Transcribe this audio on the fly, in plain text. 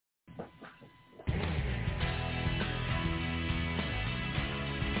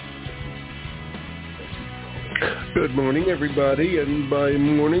Good morning, everybody, and by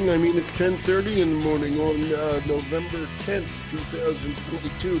morning, I mean it's 10:30 in the morning on November 10th,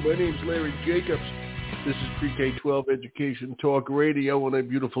 2022. My name's Larry Jacobs. This is Pre-K-12 Education Talk Radio on a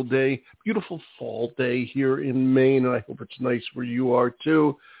beautiful day, beautiful fall day here in Maine. I hope it's nice where you are,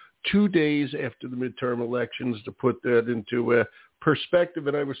 too. 2 days after the midterm elections, to put that into perspective,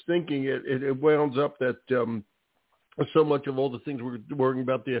 and I was thinking it wounds up that so much of all the things we're worrying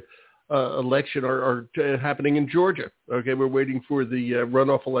about the election are happening in Georgia. Okay, we're waiting for the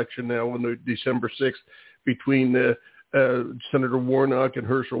runoff election now on December 6th between Senator Warnock and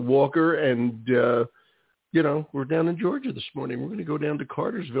Herschel Walker. And, we're down in Georgia this morning. We're going to go down to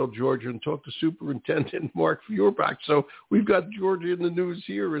Cartersville, Georgia, and talk to Superintendent Marc Feuerbach. So we've got Georgia in the news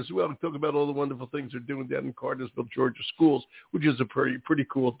here as well to talk about all the wonderful things they're doing down in Cartersville, Georgia schools, which is a pretty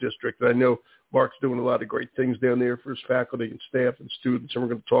cool district. I know Mark's doing a lot of great things down there for his faculty and staff and students, and we're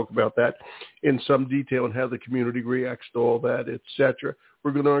going to talk about that in some detail and how the community reacts to all that, etc.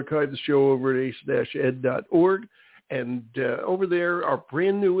 We're going to archive the show over at ace-ed.org. And over there, our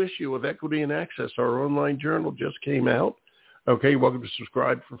brand new issue of Equity and Access, our online journal, just came out. Okay, you're welcome to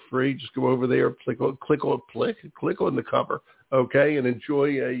subscribe for free. Just go over there, click on the cover, okay, and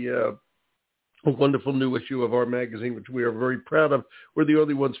enjoy a wonderful new issue of our magazine, which we are very proud of. We're the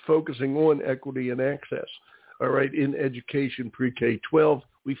only ones focusing on equity and access, all right, in education pre-K-12.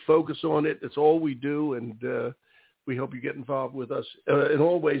 We focus on it. It's all we do, and we hope you get involved with us in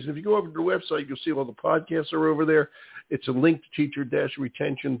all ways. And if you go over to the website, you'll see all the podcasts are over there. It's a link to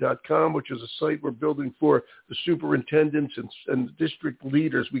teacher-retention.com, which is a site we're building for the superintendents and district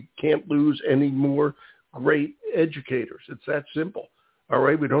leaders. We can't lose any more great educators. It's that simple. All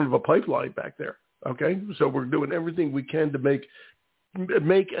right, we don't have a pipeline back there, okay? So we're doing everything we can to make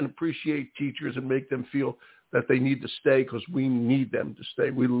and appreciate teachers and make them feel that they need to stay, because we need them to stay.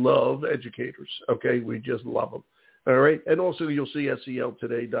 We love educators, okay? We just love them, all right? And also you'll see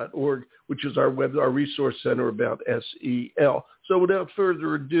seltoday.org, which is our resource center about SEL. So without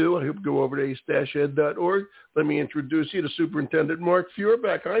further ado, I hope you go over to ace-ed.org. Let me introduce you to Superintendent Marc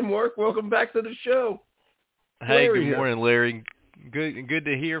Feuerbach. Hi, Marc. Welcome back to the show. Hey, Larry, good morning, Larry. Good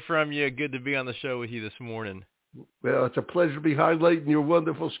to hear from you. Good to be on the show with you this morning. Well, it's a pleasure to be highlighting your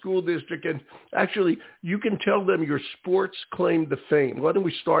wonderful school district. And actually, you can tell them your sports claim to fame. Why don't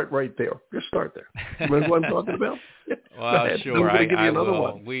we start right there? Just start there. Remember what I'm talking about? Yeah. Well, sure. I'm going to give you another will.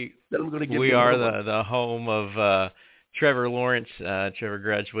 one. We are the home of Trevor Lawrence. Trevor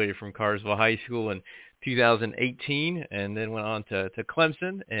graduated from Cartersville High School in 2018 and then went on to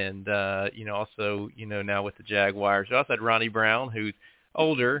Clemson and, also, now with the Jaguars. We also had Ronnie Brown, who's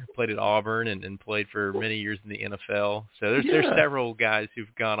older, played at Auburn and played for many years in the NFL. So there's several guys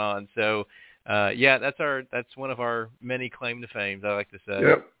who've gone on. So, that's one of our many claim to fames, I like to say.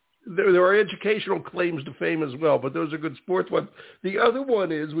 Yep. There are educational claims to fame as well, but those are good sports ones. The other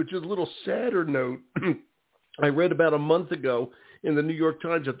one is, which is a little sadder note, I read about a month ago in the New York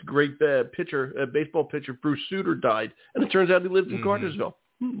Times that the great baseball pitcher Bruce Sutter died, and it turns out he lived in Cartersville.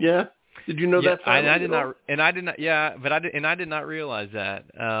 Yeah, did you know that? I did not realize that.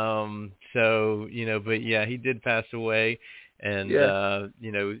 He did pass away, and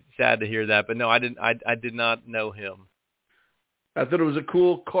sad to hear that. But no, I didn't. I did not know him. I thought it was a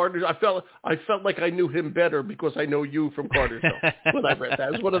cool Cartersville. I felt like I knew him better because I know you from Cartersville when I read that.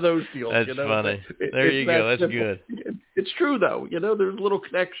 It was one of those deals. That's funny. There you go. That's simple. Good. It's true, though. There's a little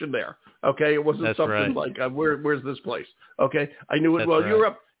connection there. Okay, it wasn't something right. like where's this place? Okay, I knew it well.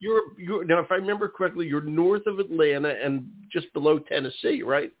 Right. You're now, if I remember correctly, you're north of Atlanta and just below Tennessee,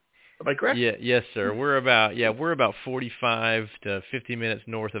 right? Am I correct? Yeah, yes, sir. We're about 45 to 50 minutes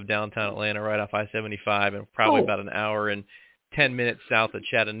north of downtown Atlanta, right off I-75, and probably about an hour and 10 minutes south of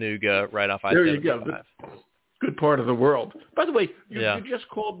Chattanooga, right off I-75. There you go. Good part of the world. By the way, you just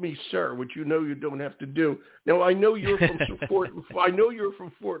called me sir, which you don't have to do. Now, I know you're from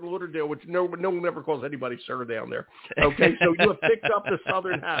Fort Lauderdale, which no one ever calls anybody sir down there. Okay, so you have picked up the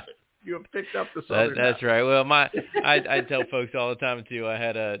Southern habit. That's right. Well, I tell folks all the time too. I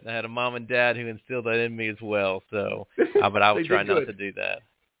had a mom and dad who instilled that in me as well. So, but I will try not to do that.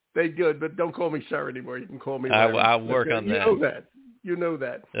 They good, but don't call me sir anymore. You can call me Larry. I'll work on that. You know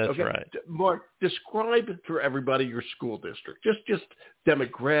that. That's right. Marc, describe for everybody your school district. Just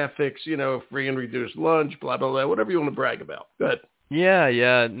demographics, free and reduced lunch, blah, blah, blah, whatever you want to brag about. Go ahead.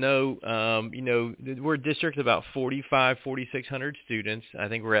 Yeah. No, we're a district of about 4,600 students. I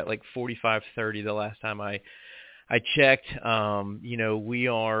think we're at like 4,530 the last time I checked. We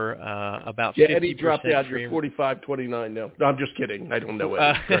are about 50%. Eddie dropped out. You're 4529 now. No, I'm just kidding. I don't know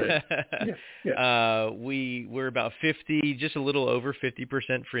Eddie. We're about 50, just a little over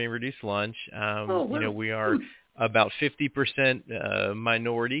 50% free and reduced lunch. Wow. We are about 50%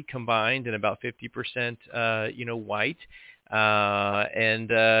 minority combined and about 50% white. I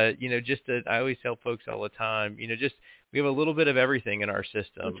always tell folks all the time, we have a little bit of everything in our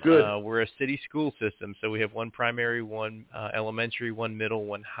system. That's good. We're a city school system, so we have one primary, one elementary, one middle,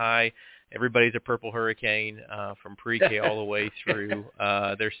 one high. Everybody's a Purple Hurricane from pre-K all the way through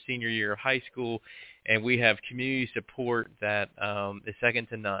their senior year of high school. And we have community support that is second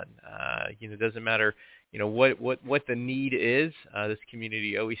to none. It doesn't matter, what the need is. This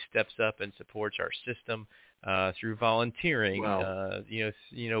community always steps up and supports our system through volunteering. Wow.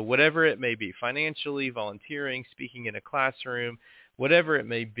 Whatever it may be, financially, volunteering, speaking in a classroom, whatever it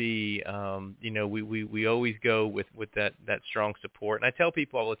may be. We always go with that strong support. And I tell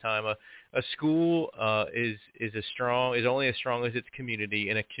people all the time, a school is only as strong as its community,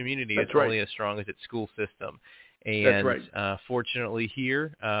 and a community is only as strong as its school system. And that's right. Fortunately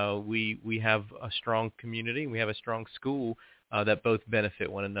here, we have a strong community, we have a strong school that both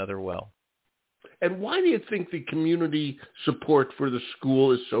benefit one another well. And why do you think the community support for the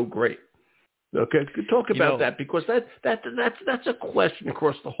school is so great? Okay, talk about that, because that's a question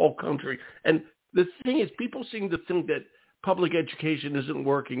across the whole country. And the thing is, people seem to think that public education isn't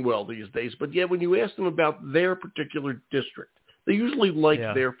working well these days, but yet when you ask them about their particular district, they usually like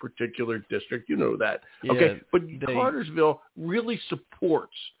their particular district. You know that. Okay, but Cartersville really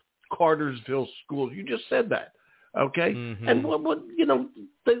supports Cartersville schools. You just said that. Okay, mm-hmm. And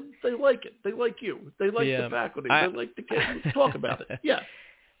they like it. They like you. They like the faculty. They like the kids. Talk about it. Yeah.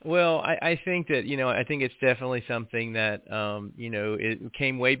 Well, I think that, I think it's definitely something that, it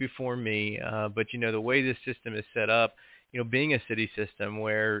came way before me. But, the way this system is set up, being a city system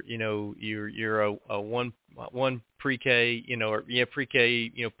where, you're a one pre-K,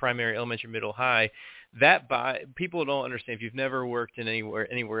 pre-K, primary, elementary, middle, high, people don't understand. If you've never worked in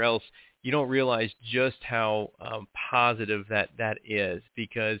anywhere else, you don't realize just how positive that is,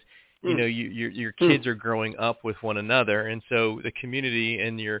 because your kids are growing up with one another, and so the community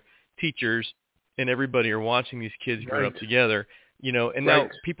and your teachers and everybody are watching these kids grow up together. And now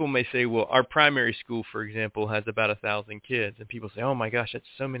people may say, well, our primary school, for example, has about 1,000 kids, and people say, oh my gosh, that's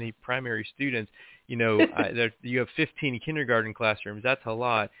so many primary students. You have 15 kindergarten classrooms. That's a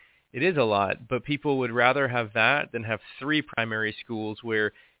lot. It is a lot, but people would rather have that than have 3 primary schools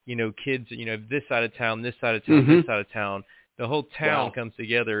where kids, this side of town, this side of town, this side of town. The whole town comes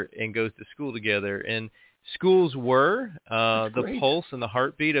together and goes to school together. And schools were the pulse and the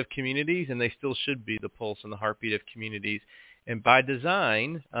heartbeat of communities, and they still should be the pulse and the heartbeat of communities. And by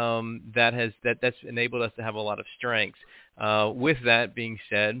design, that's enabled us to have a lot of strengths. With that being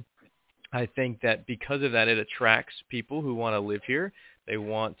said, I think that because of that, it attracts people who want to live here. They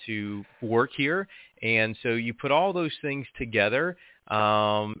want to work here. And so you put all those things together,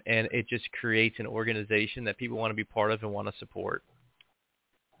 and it just creates an organization that people want to be part of and want to support.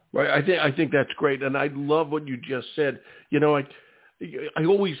 Right. I think that's great. And I love what you just said. I'm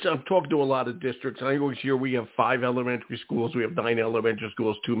talking to a lot of districts, and I always hear we have 5 elementary schools, we have 9 elementary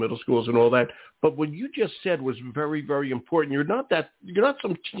schools, 2 middle schools, and all that. But what you just said was very, very important. You're not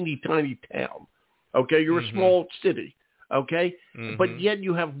some teeny tiny town. Okay. You're a small city. Okay. But yet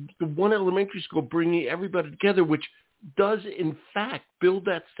you have the one elementary school bringing everybody together, which does in fact build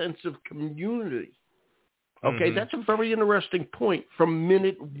that sense of community. Okay. That's a very interesting point from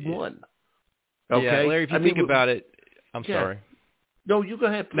minute one. Okay. Yeah, Larry, if you think about it, I'm sorry. No, you go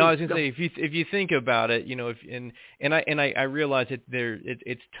ahead, please. No, I was going to say, if you think about it, I realize that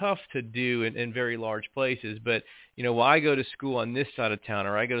it's tough to do in very large places, but well, I go to school on this side of town,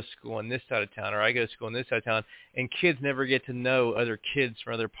 or I go to school on this side of town, or I go to school on this side of town, and kids never get to know other kids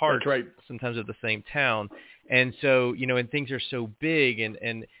from other parts, sometimes of the same town, and so and things are so big,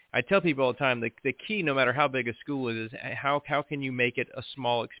 and I tell people all the time, the key, no matter how big a school is how can you make it a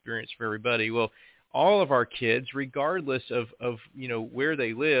small experience for everybody? Well, all of our kids, regardless of where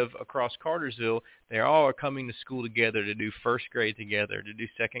they live across Cartersville, they all are coming to school together to do first grade together, to do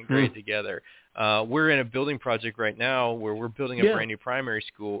second grade together. We're in a building project right now where we're building a brand new primary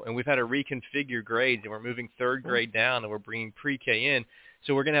school, and we've had to reconfigure grades, and we're moving third grade down, and we're bringing pre-K in.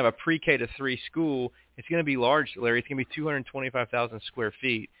 So we're going to have a pre-K to 3 school. It's going to be large, Larry. It's going to be 225,000 square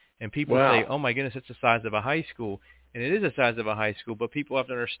feet. And people say, oh, my goodness, it's the size of a high school. And it is the size of a high school, but people have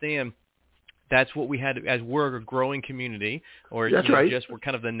to understand that's what we had as we're a growing community, or just we're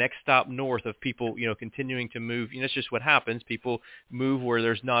kind of the next stop north of people, continuing to move. It's just what happens. People move where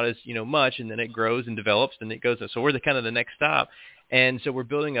there's not as, much, and then it grows and develops, and it goes. So we're the kind of the next stop. And so we're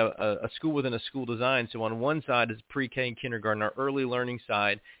building a school within a school design. So on one side is pre-K and kindergarten, our early learning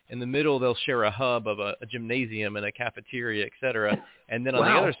side. In the middle, they'll share a hub of a gymnasium and a cafeteria, et cetera. And then on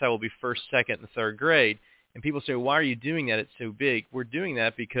the other side will be first, second, and third grade. And people say, why are you doing that? It's so big. We're doing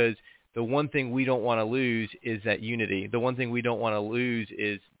that because the one thing we don't want to lose is that unity. The one thing we don't want to lose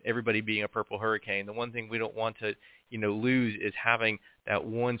is everybody being a Purple Hurricane. The one thing we don't want to, lose is having that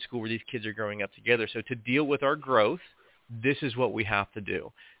one school where these kids are growing up together. So to deal with our growth, this is what we have to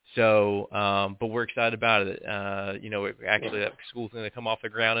do. So, but we're excited about it. Actually, that school's going to come off the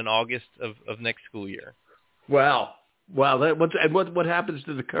ground in August of next school year. Wow. What happens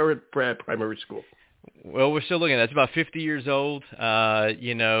to the current primary school? Well, we're still looking at it. It's about 50 years old, and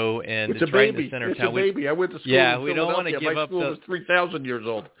it's right in the center of town. It's a baby. I went to school in we don't want to give My up. school was 3,000 years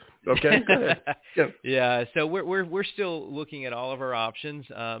old. Okay, go ahead. Yeah. So we're still looking at all of our options.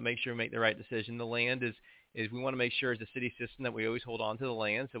 Make sure we make the right decision. The land is we want to make sure as a city system that we always hold on to the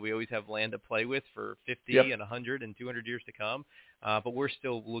land, so we always have land to play with for 50 and 100 and 200 years to come. But we're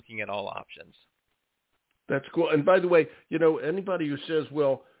still looking at all options. That's cool. And by the way, anybody who says,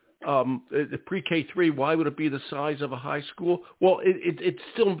 well, pre-K3, why would it be the size of a high school? Well, it's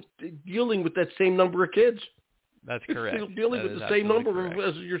still dealing with that same number of kids. That's correct. It's still dealing with the same number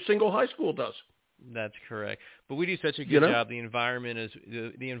as your single high school does. That's correct. But we do such a good job. The environment is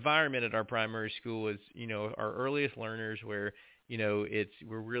the environment at our primary school is, our earliest learners where,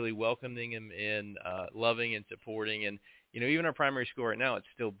 we're really welcoming them in, loving and supporting. And, even our primary school right now, it's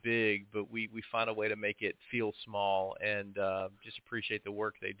still big, but we find a way to make it feel small and just appreciate the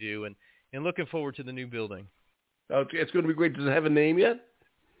work they do and looking forward to the new building. Okay, it's going to be great. Does it have a name yet?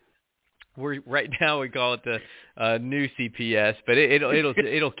 Right now we call it the new CPS, but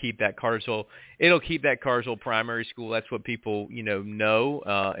it'll keep that Cartersville. It'll keep that Cartersville primary school. That's what people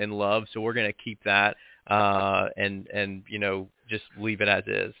know and love. So we're going to keep that and just leave it as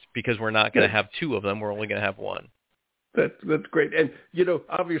is because we're not going to have two of them. We're only going to have one. That's great. And,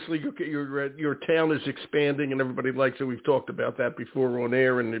 obviously your town is expanding and everybody likes it. We've talked about that before on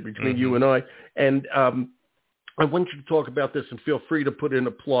air and between you and I. And I want you to talk about this and feel free to put in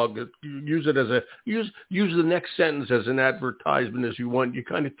a plug. Use it as use the next sentence as an advertisement as you want. You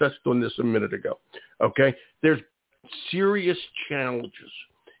kind of touched on this a minute ago. Okay. There's serious challenges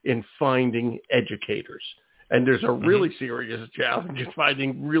in finding educators. And there's a really serious challenge in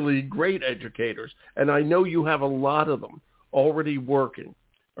finding really great educators. And I know you have a lot of them already working,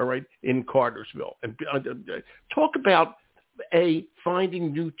 all right, in Cartersville. And talk about, A,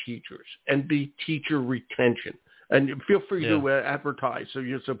 finding new teachers, and B, teacher retention. And feel free to advertise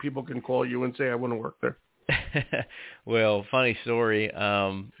so people can call you and say, I want to work there. Well, funny story.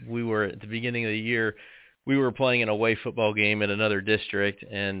 We were at the beginning of the year, we were playing an away football game in another district,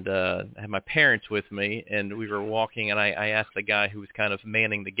 and I had my parents with me, and we were walking, and I asked the guy who was kind of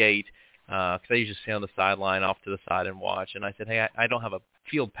manning the gate, because I usually stay on the sideline off to the side and watch, and I said, hey, I don't have a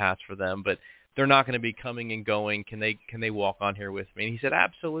field pass for them, but they're not going to be coming and going. Can they walk on here with me? And he said,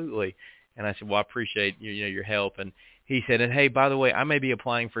 absolutely. And I said, well, I appreciate your help. And he said, and hey, by the way, I may be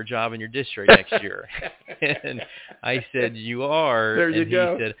applying for a job in your district next year. And I said, you are? There you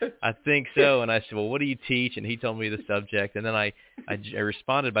go. He said, I think so. And I said, well, what do you teach? And he told me the subject. And then I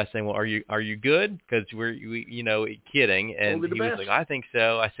responded by saying, well, are you good? Because we kidding. And he was like, I think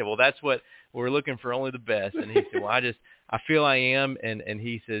so. I said, well, that's what we're looking for, only the best. And he said, well, I feel I am. And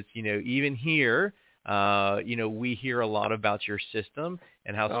he says, even here, we hear a lot about your system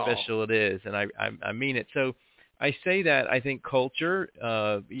and how special it is. And I mean it. So I say that I think culture,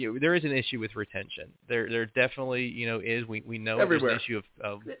 there is an issue with retention. There definitely, is. We know there's an issue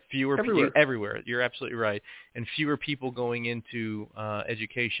of fewer people everywhere. You're absolutely right. And fewer people going into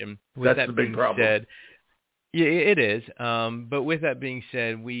education. With That's the big problem. Said, yeah, it is. But with that being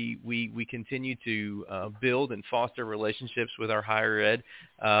said, we continue to build and foster relationships with our higher ed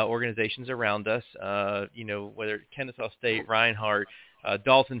organizations around us. Whether it's Kennesaw State, Reinhardt,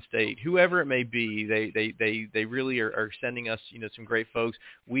 Dalton State, whoever it may be, they really are sending us some great folks.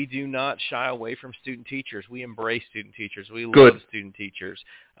 We do not shy away from student teachers. We embrace student teachers. We love student teachers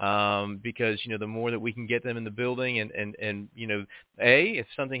because the more that we can get them in the building and A, if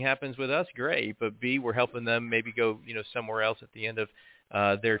something happens with us, great, but B, we're helping them maybe go somewhere else at the end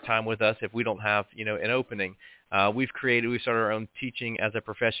of their time with us if we don't have an opening. We've started our own teaching as a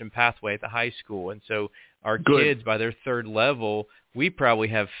profession pathway at the high school, and so our kids by their third level, we probably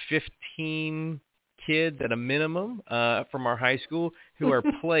have 15 kids at a minimum from our high school who are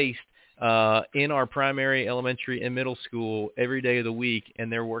placed in our primary, elementary, and middle school every day of the week,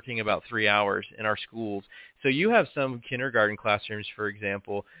 and they're working about 3 hours in our schools. So you have some kindergarten classrooms, for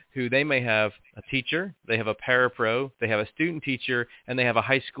example, who they may have a teacher, they have a parapro, they have a student teacher, and they have a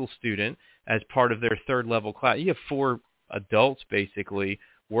high school student as part of their third level class. You have 4 adults basically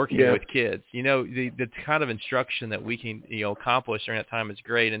working with kids. The kind of instruction that we can accomplish during that time is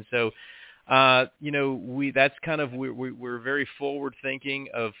great. And so That's kind of, we're very forward thinking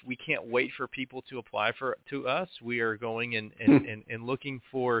of, we can't wait for people to apply to us. We are going and looking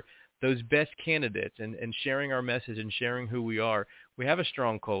for those best candidates and sharing our message and sharing who we are. We have a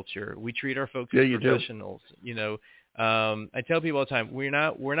strong culture. We treat our folks as professionals. I tell people all the time, we're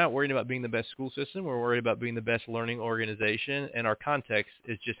not worried about being the best school system. We're worried about being the best learning organization, and our context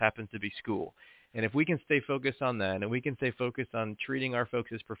just happens to be school. And if we can stay focused on that, and we can stay focused on treating our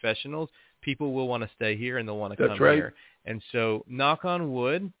folks as professionals, people will want to stay here and they'll want to come here. And so, knock on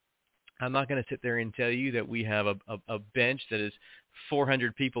wood, I'm not going to sit there and tell you that we have a bench that is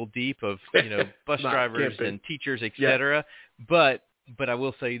 400 people deep of bus drivers and teachers, etc. But I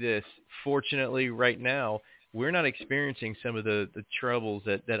will say this: fortunately, right now, we're not experiencing some of the troubles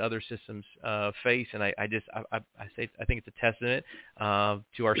that other systems face, and I think it's a testament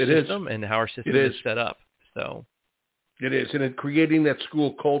to our system and how our system is set up. So it is, and creating that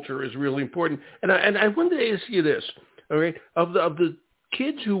school culture is really important. And I wanted to ask you this: all right, of the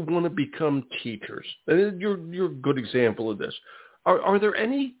kids who want to become teachers, and you're a good example of this. Are there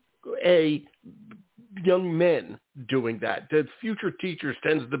any young men doing that? The future teachers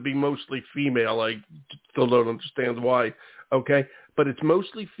tends to be mostly female. I still don't understand why. Okay, but it's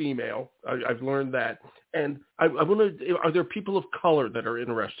mostly female. I've learned that. And I want to. Are there people of color that are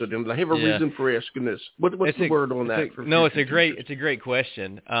interested in it? I have a reason for asking this. What's the word on that? It's a great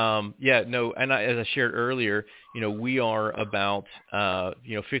question. And as I shared earlier, we are about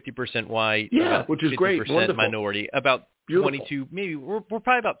 50% white, which is great, 50% minority, about 22, maybe we're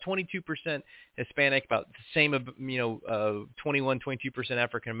probably about 22% Hispanic, about the same, 22%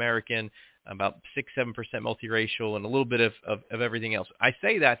 African American, about 6-7% multiracial, and a little bit of everything else. I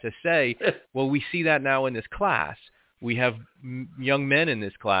say that to say, well, we see that now in this class. We have young men in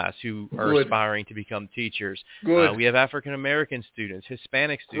this class who are aspiring to become teachers. We have African American students,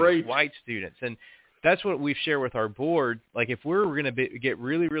 Hispanic students, white students, and that's what we've shared with our board. Like, if we're going to get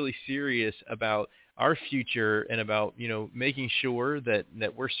really, really serious about our future and about, making sure that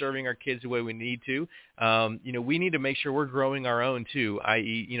we're serving our kids the way we need to, we need to make sure we're growing our own too,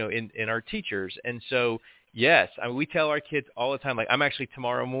 i.e., in our teachers. And so, yes, we tell our kids all the time, like, I'm actually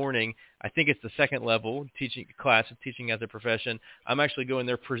tomorrow morning, I think it's the second level teaching class of teaching as a profession. I'm actually going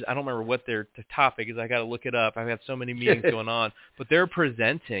there. I don't remember what the topic is. I got to look it up. I've had so many meetings going on, but they're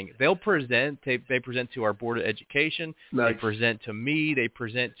presenting. They present to our board of education. Nice. They present to me. They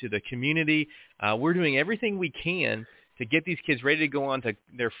present to the community. We're doing everything we can to get these kids ready to go on to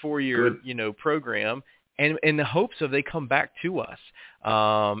their 4-year, program. And in the hopes of they come back to us.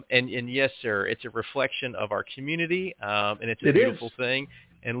 And yes, sir, it's a reflection of our community, and it's a beautiful thing.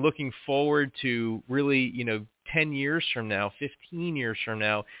 And looking forward to really, 10 years from now, 15 years from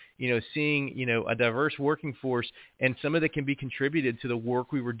now, seeing, a diverse working force, and some of that can be contributed to the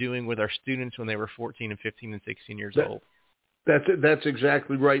work we were doing with our students when they were 14 and 15 and 16 years old. That's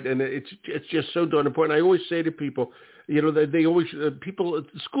exactly right, and it's just so darn important. I always say to people, they always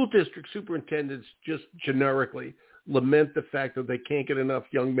school district superintendents just generically lament the fact that they can't get enough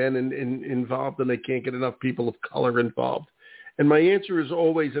young men involved, and they can't get enough people of color involved. And my answer is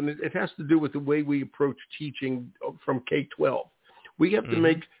always, and it has to do with the way we approach teaching from K-12. We have to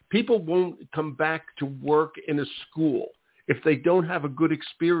make people won't come back to work in a school if they don't have a good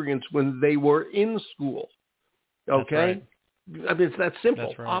experience when they were in school. Okay. That's right. I mean, it's that simple,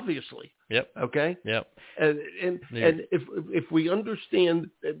 That's right. Obviously. Yep. Okay. Yep. And if we understand,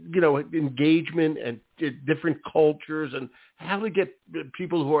 engagement and different cultures and how to get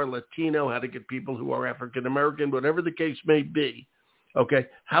people who are Latino, how to get people who are African American, whatever the case may be, okay,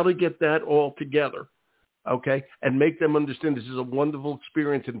 how to get that all together, okay, and make them understand this is a wonderful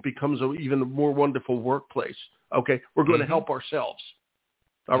experience and becomes even a more wonderful workplace. Okay, we're going to help ourselves.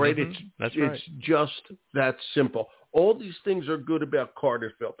 All right, it's just that simple. All these things are good about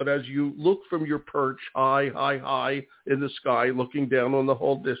Cartersville, but as you look from your perch high in the sky, looking down on the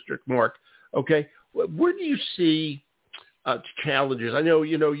whole district, Mark, okay, where do you see challenges? I know,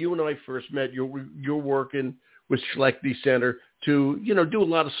 you and I first met. You're working with Schlechty Center to, do a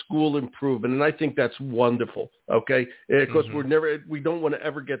lot of school improvement, and I think that's wonderful, okay, because we don't want to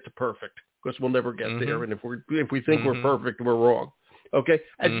ever get to perfect, because we'll never get there, and if we think we're perfect, we're wrong, okay?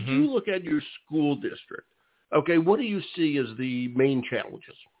 As you look at your school district, okay, what do you see as the main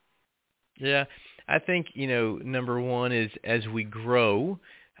challenges? Yeah, I think, number one is as we grow,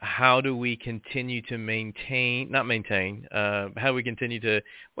 how do we continue to how do we continue to,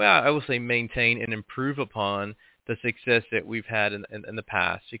 I will say maintain and improve upon the success that we've had in the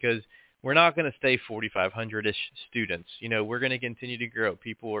past, because we're not going to stay 4,500-ish students. We're going to continue to grow.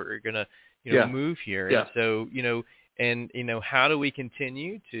 People are going to, move here. Yeah. And so, And, how do we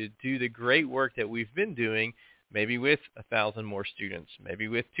continue to do the great work that we've been doing, maybe with 1,000 more students, maybe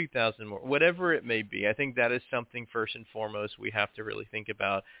with 2,000 more, whatever it may be. I think that is something first and foremost we have to really think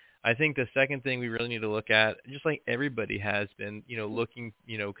about. I think the second thing we really need to look at, just like everybody has been, looking,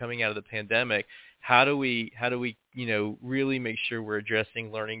 coming out of the pandemic, how do we, really make sure we're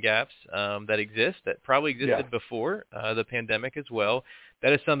addressing learning gaps that exist, that probably existed before the pandemic as well.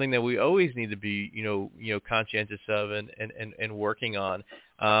 That is something that we always need to be, conscientious of and working on.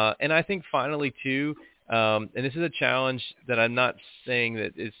 And I think finally too, and this is a challenge that I'm not saying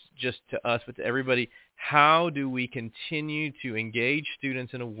that it's just to us, but to everybody. How do we continue to engage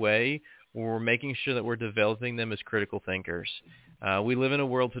students in a way where we're making sure that we're developing them as critical thinkers? We live in a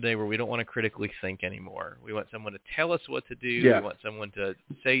world today where we don't want to critically think anymore. We want someone to tell us what to do. Yeah. We want someone to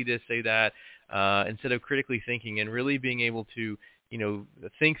say this, say that, instead of critically thinking and really being able to,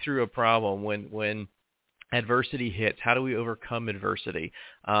 think through a problem when adversity hits. How do we overcome adversity?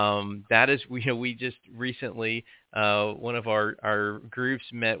 That is, we just recently, one of our groups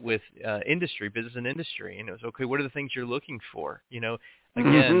met with business and industry, and it was, okay, what are the things you're looking for?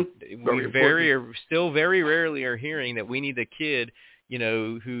 Again, we still very rarely are hearing that we need a kid,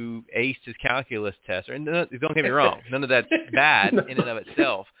 who aced his calculus test. Or don't get me wrong, none of that's bad in and of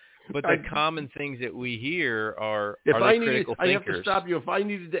itself. But the common things that we hear are the critical thinkers. I have to stop you. If I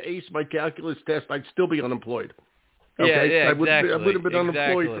needed to ace my calculus test, I'd still be ununemployed. Okay? Yeah, exactly. I would have been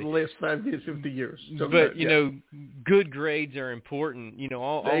unemployed for the last 50 years. So but, good grades are important.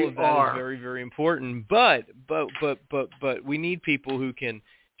 All of that is very, very important. But we need people who can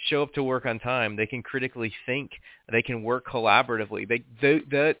show up to work on time. They can critically think. They can work collaboratively.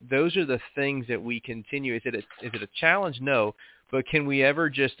 Those are the things that we continue. Is it a challenge? No. But can we ever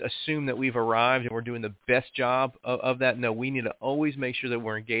just assume that we've arrived and we're doing the best job of that? No, we need to always make sure that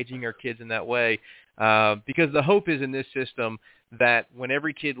we're engaging our kids in that way, because the hope is in this system that when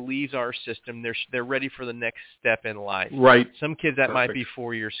every kid leaves our system, they're ready for the next step in life. Right. Some kids that might be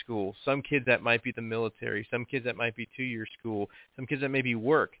 4-year school. Some kids that might be the military. Some kids that might be 2-year school. Some kids that may be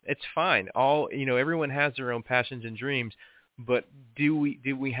work. It's fine. Everyone has their own passions and dreams, but do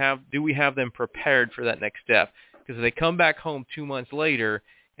we have them prepared for that next step? Because if they come back home 2 months later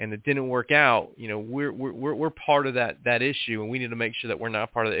and it didn't work out, we're part of that issue, and we need to make sure that we're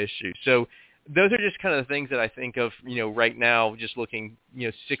not part of the issue. So those are just kind of the things that I think of, right now, just looking,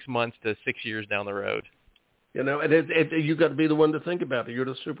 6 months to 6 years down the road. And you got to be the one to think about it. You're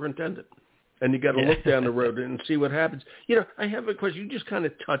the superintendent, and you got to look down the road and see what happens. I have a question. You just kind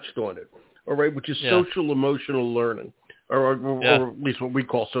of touched on it, all right, which is social emotional learning. Or at least what we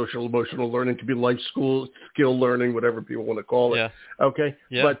call social emotional learning. Could be life skill learning, whatever people want to call it. Yeah. Okay.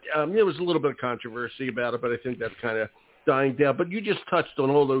 Yeah. But there was a little bit of controversy about it, but I think that's kind of dying down. But you just touched on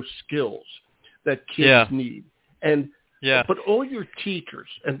all those skills that kids need. And but all your teachers,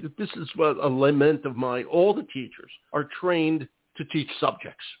 and this is a lament of mine, all the teachers are trained to teach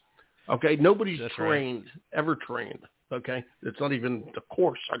subjects. Okay? Nobody's ever trained. Okay, it's not even the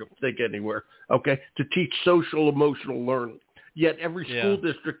course, I don't think, anywhere. Okay, to teach social emotional learning. Yet every school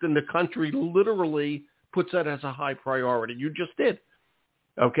district in the country literally puts that as a high priority. You just did.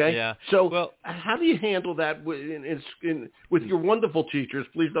 Okay. Yeah. So how do you handle that with your wonderful teachers?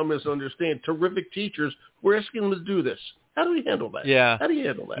 Please don't misunderstand. Terrific teachers. We're asking them to do this. How do we handle that? Yeah. How do you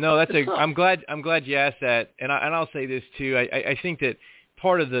handle that? No, I'm glad you asked that, and I'll say this too. I think that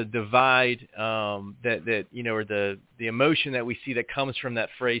part of the divide or the emotion that we see that comes from that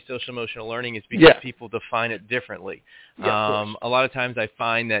phrase social emotional learning is because people define it differently. A lot of times I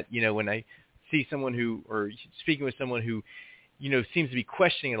find that when I see someone or speaking with someone who seems to be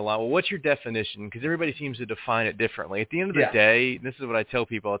questioning it a lot. Well, what's your definition? Because everybody seems to define it differently. At the end of the day, this is what I tell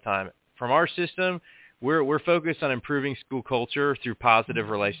people all the time. From our system, we're focused on improving school culture through positive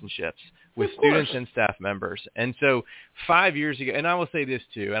relationships with students and staff members. And so 5 years ago, and I will say this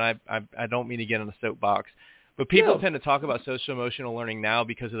too, and I don't mean to get on the soapbox, but people tend to talk about social emotional learning now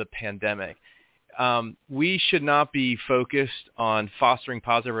because of the pandemic. We should not be focused on fostering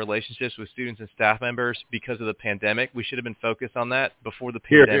positive relationships with students and staff members because of the pandemic. We should have been focused on that before the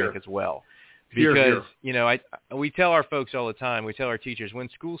pandemic as well. Because, we tell our folks all the time, we tell our teachers, when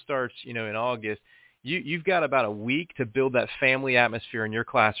school starts, in August, you've got about a week to build that family atmosphere in your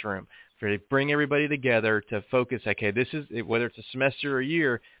classroom, to bring everybody together to focus, okay, this is, whether it's a semester or a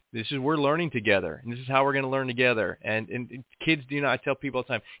year, we're learning together, and this is how we're going to learn together. And kids do not, I tell people all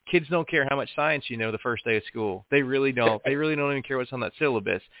the time, kids don't care how much science you know the first day of school. They really don't. They really don't even care what's on that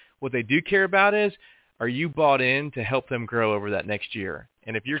syllabus. What they do care about is, are you bought in to help them grow over that next year?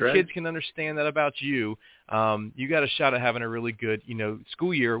 And if your kids can understand that about you, you got a shot at having a really good,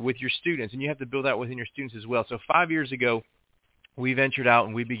 school year with your students, and you have to build that within your students as well. So 5 years ago, we ventured out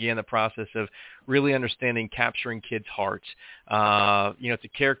and we began the process of really understanding capturing kids' hearts. It's a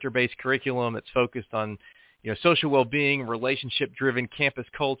character-based curriculum. It's focused on, social well-being, relationship-driven campus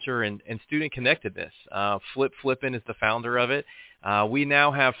culture, and student connectedness. Flippin is the founder of it. We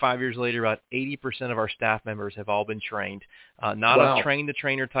now have, 5 years later, about 80% of our staff members have all been trained. Not a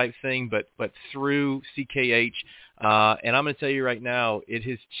train-the-trainer type thing, but through CKH. And I'm going to tell you right now, it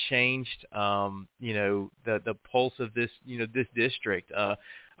has changed, the pulse of this, this district.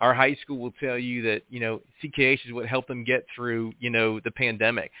 Our high school will tell you that, CKH is what helped them get through, the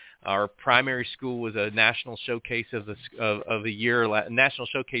pandemic. Our primary school was a national showcase of the year, national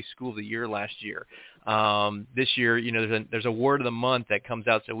showcase school of the year last year. This year, there's a word of the month that comes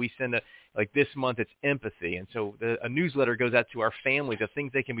out. So we send this month it's empathy. And so a newsletter goes out to our families of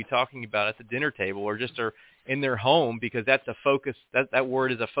things they can be talking about at the dinner table or just are in their home, because that's a focus. That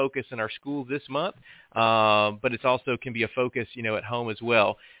word is a focus in our schools this month. But it's also can be a focus, at home as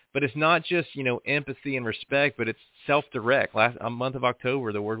well. But it's not just, empathy and respect, but it's self-direct. Last month of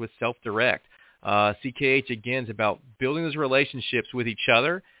October, the word was self-direct. CKH, again, is about building those relationships with each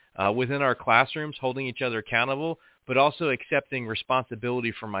other within our classrooms, holding each other accountable, but also accepting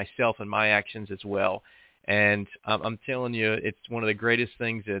responsibility for myself and my actions as well. And I'm telling you, it's one of the greatest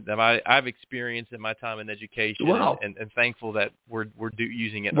things that I've experienced in my time in education. Wow. And thankful that we're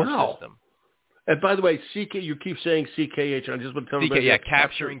using it in our system. And by the way, you keep saying CKH. I just want to tell you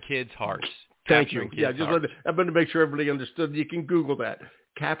capturing kids' hearts. Thank you. I wanted to make sure everybody understood. You can Google that.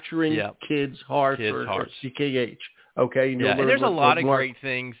 Capturing kids' hearts or CKH. Okay. And there's a lot of great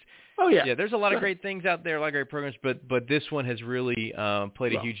things. Oh, yeah. Yeah, there's a lot of great things out there, a lot of great programs, but this one has really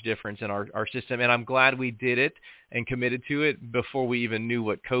played a huge difference in our system. And I'm glad we did it and committed to it before we even knew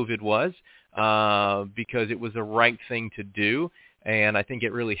what COVID was, because it was the right thing to do. And I think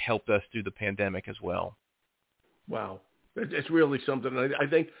it really helped us through the pandemic as well. Wow. It's really something. I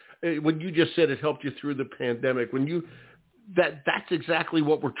think when you just said it helped you through the pandemic, that's exactly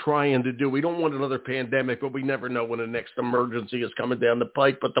what we're trying to do. We don't want another pandemic, but we never know when the next emergency is coming down the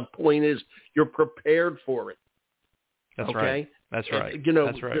pike. But the point is, you're prepared for it. That's right. That's right.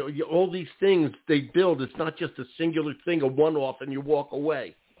 That's right. All these things they build, it's not just a singular thing, a one-off, and you walk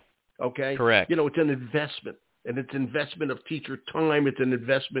away. Okay? Correct. It's an investment. And it's investment of teacher time. It's an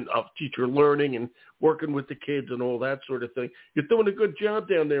investment of teacher learning and working with the kids and all that sort of thing. You're doing a good job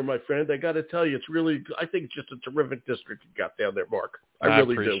down there, my friend. I got to tell you, I think it's just a terrific district you got down there, Mark. I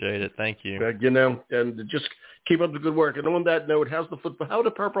really appreciate it. Thank you. And just keep up the good work. And on that note, how's the football? How are the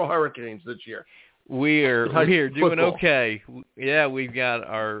Purple Hurricanes this year? We're doing okay. Yeah, we've got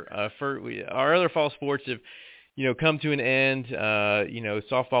our other fall sports have come to an end.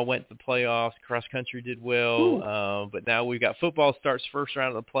 Softball went to the playoffs. Cross country did well. But now we've got football starts first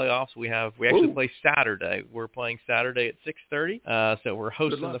round of the playoffs. We actually play Saturday. We're playing Saturday at 6:30. So we're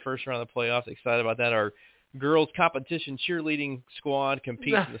hosting the first round of the playoffs. Excited about that. Our girls competition cheerleading squad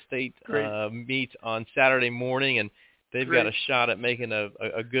competes in the state meet on Saturday morning, and they've got a shot at making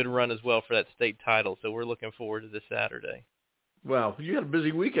a good run as well for that state title. So we're looking forward to this Saturday. Wow, you got a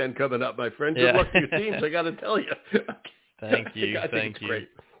busy weekend coming up, my friend. Good luck to your teams, I got to tell you. Thank you. I think it's great.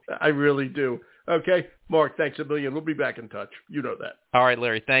 I really do. Okay, Mark, thanks a million. We'll be back in touch. You know that. All right,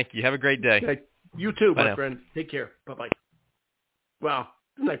 Larry, thank you. Have a great day. Okay. You too, Bye my now. friend. Take care. Bye-bye. Wow,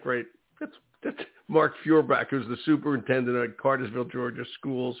 isn't that great? That's Marc Feuerbach, who's the superintendent at Cartersville, Georgia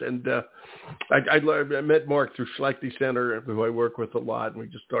schools. And I met Mark through Schlechty Center, who I work with a lot, and we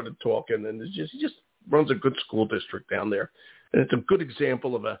just started talking. And he just runs a good school district down there. And it's a good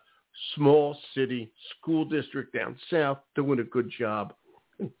example of a small city school district down south doing a good job,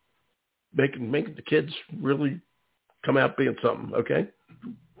 making the kids really come out being something, okay?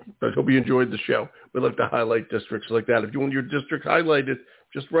 I hope you enjoyed the show. We like to highlight districts like that. If you want your district highlighted,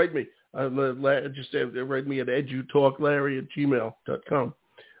 just write me. Just write me at edutalklarry@gmail.com.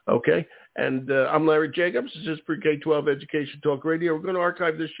 Okay? And I'm Larry Jacobs. This is Pre-K-12 Education Talk Radio. We're going to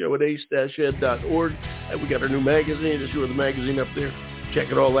archive this show at ace-ed.org. And we got our new magazine, issue of the magazine up there. Check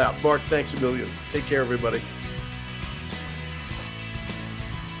it all out. Mark, thanks a million. Take care, everybody.